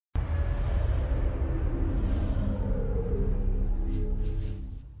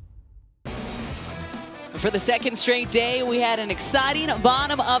For the second straight day, we had an exciting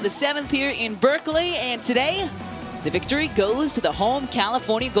bottom of the 7th here in Berkeley, and today, the victory goes to the home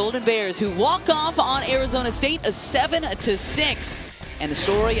California Golden Bears, who walk off on Arizona State a 7-6. And the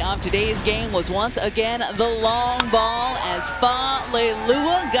story of today's game was once again the long ball, as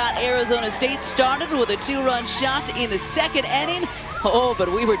Fa-Leilua got Arizona State started with a 2-run shot in the second inning. Oh,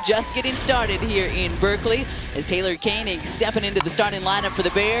 but we were just getting started here in Berkeley as Taylor Koenig, stepping into the starting lineup for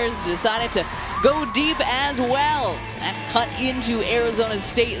the Bears, decided to go deep as well. That cut into Arizona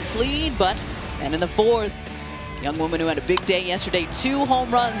State's lead, but then in the 4th, young woman who had a big day yesterday, 2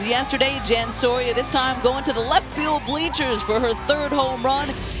 home runs yesterday, Jen Soria, this time going to the left field bleachers for her 3rd home run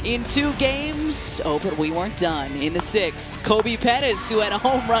in 2 games. Oh, but we weren't done. In the 6th, Kobe Pettis, who had a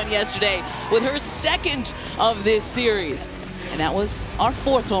home run yesterday with her 2nd of this series. And that was our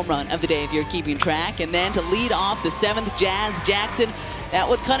 4th home run of the day, if you're keeping track. And then to lead off the 7th, Jazz Jackson. That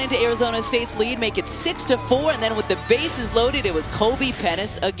would cut into Arizona State's lead, make it 6-4. And then with the bases loaded, it was Kobe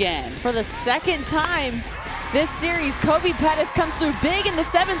Pettis again. For the 2nd time this series, Kobe Pettis comes through big in the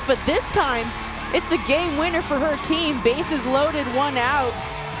 7th, but this time it's the game winner for her team. Bases loaded, 1 out.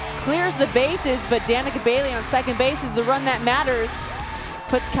 Clears the bases, but Danica Bailey on second base is the run that matters.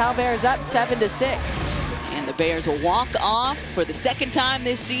 Puts Cal Bears up 7-6. And the Bears will walk off for the 2nd time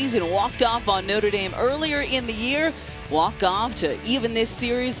this season. Walked off on Notre Dame earlier in the year. Walk off to even this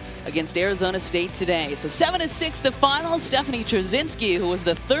series against Arizona State today. So 7-6 the final. Stephanie Trzynski, who was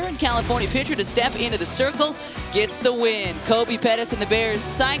the 3rd California pitcher to step into the circle, gets the win. Kobe Pettis and the Bears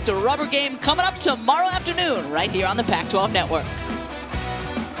psyched. A rubber game coming up tomorrow afternoon right here on the Pac-12 Network.